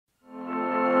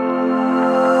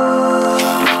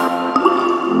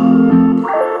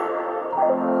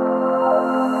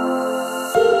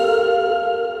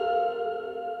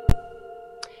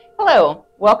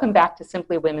Welcome back to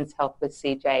Simply Women's Health with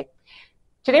CJ.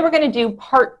 Today we're going to do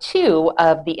part 2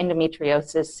 of the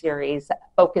endometriosis series,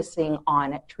 focusing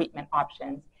on treatment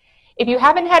options. If you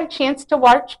haven't had a chance to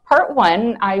watch part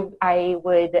 1, I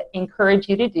would encourage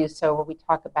you to do so, where we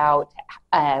talk about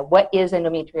what is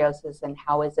endometriosis and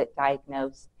how is it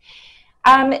diagnosed.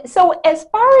 So as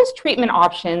far as treatment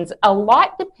options, a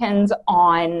lot depends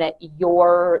on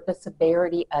the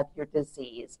severity of your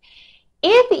disease.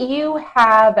 If you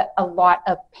have a lot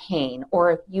of pain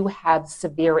or if you have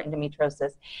severe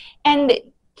endometriosis, and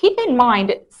keep in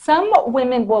mind, some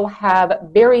women will have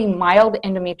very mild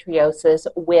endometriosis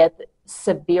with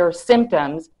severe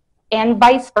symptoms and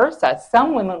vice versa.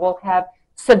 Some women will have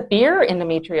severe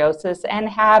endometriosis and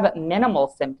have minimal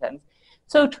symptoms.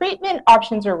 So treatment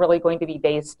options are really going to be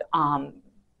based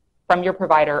from your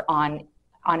provider on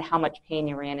how much pain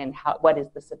you're in and what is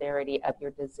the severity of your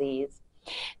disease.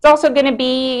 It's also going to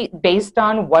be based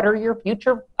on what are your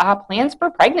future plans for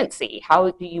pregnancy.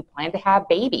 How do you plan to have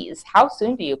babies? How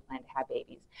soon do you plan to have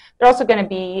babies? They're also going to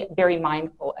be very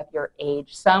mindful of your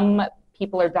age. Some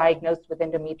people are diagnosed with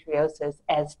endometriosis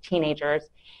as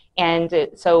teenagers, and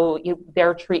so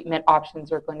their treatment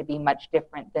options are going to be much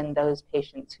different than those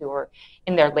patients who are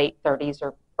in their late 30s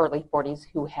or early 40s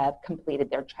who have completed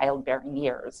their childbearing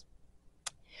years.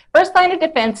 First line of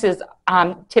defense is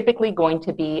typically going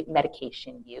to be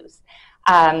medication use.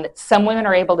 Some women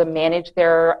are able to manage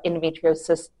their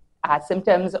endometriosis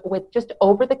symptoms with just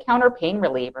over-the-counter pain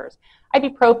relievers.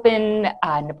 Ibuprofen,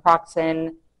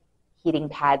 naproxen, heating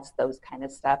pads, those kind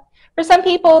of stuff. For some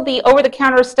people, the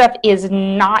over-the-counter stuff is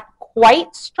not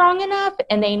quite strong enough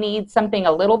and they need something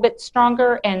a little bit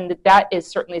stronger, and that is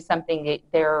certainly something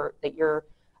that your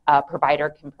provider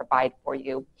can provide for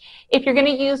you. If you're going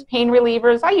to use pain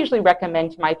relievers, I usually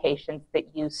recommend to my patients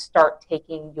that you start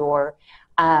taking your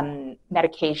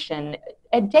medication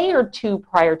a day or two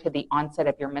prior to the onset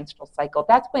of your menstrual cycle.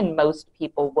 That's when most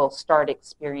people will start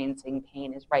experiencing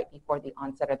pain, is right before the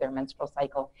onset of their menstrual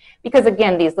cycle. Because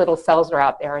again, these little cells are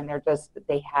out there and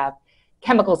they have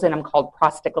chemicals in them called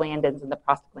prostaglandins, and the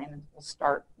prostaglandins will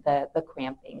start the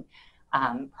cramping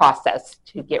process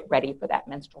to get ready for that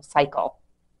menstrual cycle.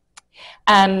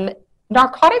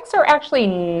 Narcotics are actually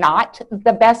not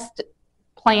the best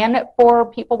plan for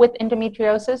people with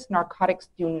endometriosis. Narcotics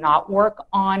do not work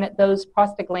on those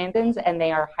prostaglandins, and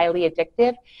they are highly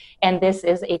addictive, and this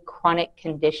is a chronic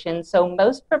condition. So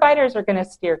most providers are going to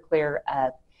steer clear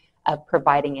of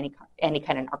providing any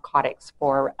kind of narcotics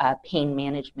for pain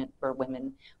management for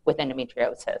women with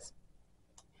endometriosis.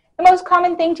 The most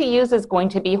common thing to use is going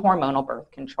to be hormonal birth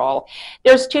control.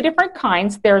 There's two different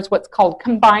kinds. There's what's called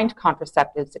combined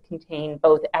contraceptives that contain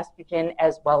both estrogen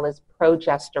as well as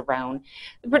progesterone.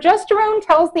 The progesterone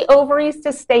tells the ovaries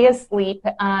to stay asleep,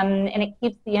 and it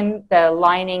keeps the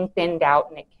lining thinned out,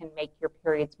 and it can make your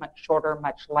periods much shorter,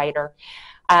 much lighter.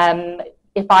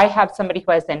 If I have somebody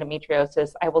who has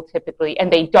endometriosis, I will typically, and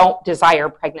they don't desire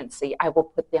pregnancy, I will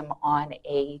put them on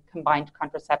a combined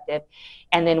contraceptive,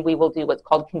 and then we will do what's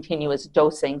called continuous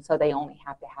dosing, so they only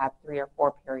have to have 3 or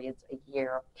 4 periods a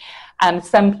year.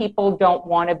 Some people don't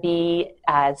want to be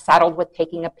saddled with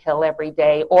taking a pill every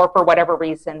day, or for whatever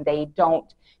reason they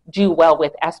don't do well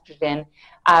with estrogen.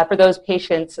 For those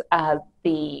patients,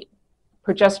 the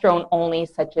progesterone only,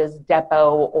 such as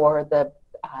Depo or the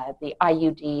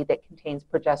IUD that contains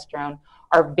progesterone,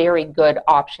 are very good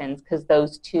options, because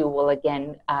those two will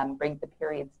again bring the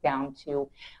periods down to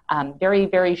very,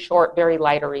 very short, very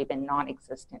light, or even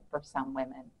non-existent for some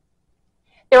women.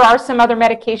 There are some other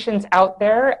medications out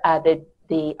there that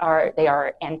they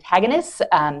are antagonists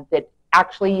that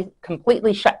actually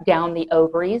completely shut down the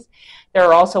ovaries. There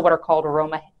are also what are called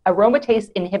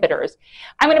aromatase inhibitors.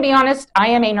 I'm going to be honest, I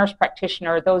am a nurse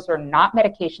practitioner. Those are not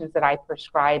medications that I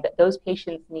prescribe. Those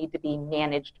patients need to be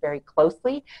managed very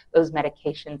closely. Those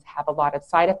medications have a lot of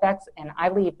side effects, and I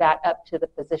leave that up to the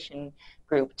physician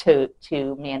group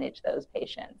to manage those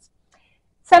patients.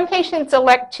 Some patients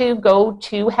elect to go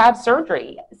to have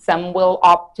surgery. Some will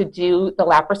opt to do the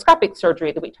laparoscopic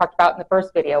surgery that we talked about in the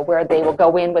first video, where they will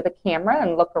go in with a camera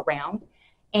and look around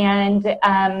and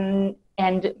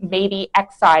maybe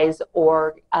excise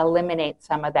or eliminate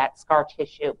some of that scar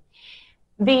tissue.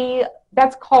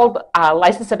 That's called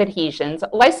lysis of adhesions.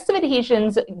 Lysis of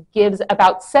adhesions gives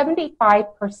about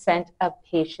 75% of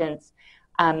patients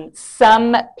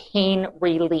some pain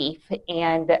relief,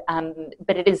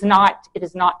 but it is not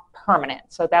permanent.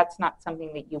 So that's not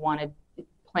something that you want to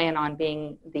plan on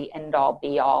being the end-all,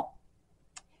 be-all.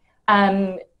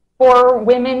 For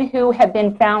women who have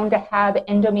been found to have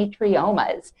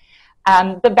endometriomas,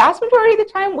 the vast majority of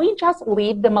the time we just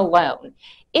leave them alone.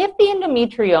 If the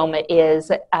endometrioma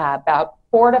is about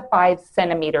 4 to 5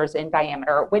 centimeters in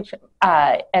diameter, which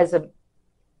 4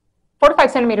 to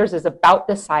 5 centimeters is about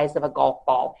the size of a golf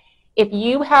ball. If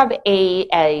you have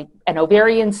an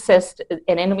ovarian cyst,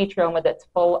 an endometrioma that's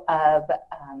full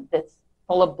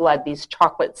of blood, these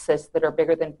chocolate cysts that are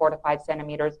bigger than 4 to 5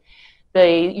 centimeters,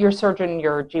 your surgeon,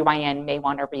 your GYN may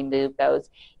want to remove those.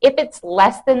 If it's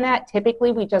less than that,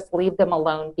 typically we just leave them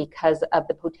alone because of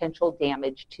the potential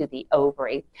damage to the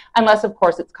ovary, unless of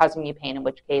course it's causing you pain, in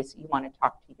which case you want to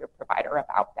talk to your provider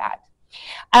about that.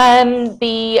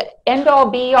 The end-all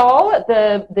be-all,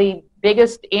 the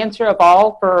biggest answer of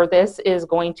all for this is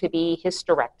going to be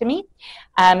hysterectomy.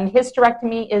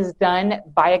 Hysterectomy is done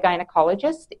by a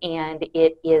gynecologist, and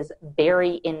it is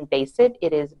very invasive.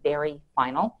 It is very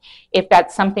final. If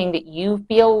that's something that you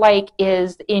feel like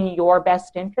is in your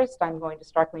best interest, I'm going to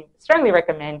strongly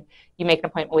recommend you make an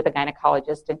appointment with a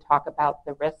gynecologist and talk about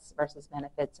the risks versus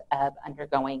benefits of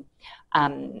undergoing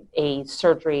a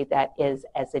surgery that is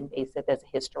as invasive as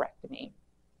a hysterectomy.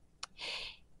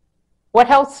 What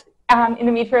else?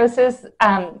 Endometriosis,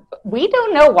 we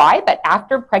don't know why, but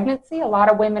after pregnancy, a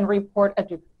lot of women report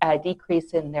a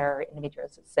decrease in their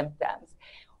endometriosis symptoms.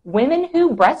 Women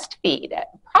who breastfeed,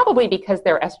 probably because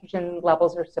their estrogen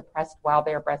levels are suppressed while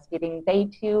they're breastfeeding, they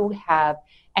too have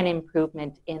an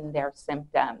improvement in their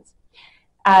symptoms.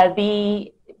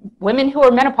 The women who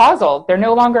are menopausal, they're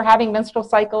no longer having menstrual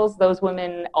cycles, those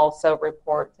women also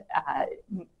report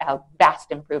a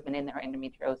vast improvement in their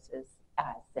endometriosis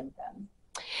symptoms.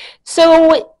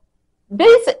 So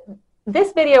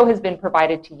this video has been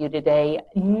provided to you today,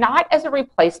 not as a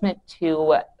replacement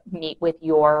to meet with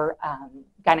your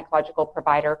gynecological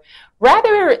provider,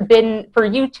 rather than for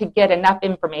you to get enough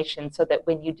information so that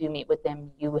when you do meet with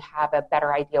them, you have a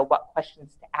better idea what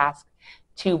questions to ask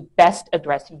to best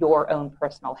address your own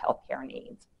personal health care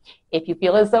needs. If you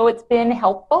feel as though it's been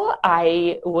helpful,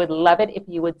 I would love it if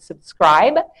you would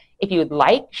subscribe. If you would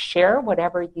like, share,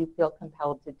 whatever you feel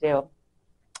compelled to do.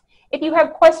 If you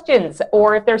have questions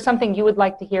or if there's something you would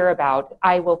like to hear about,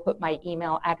 I will put my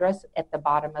email address at the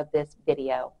bottom of this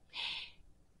video.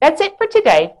 That's it for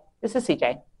today. This is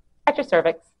CJ at your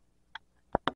cervix.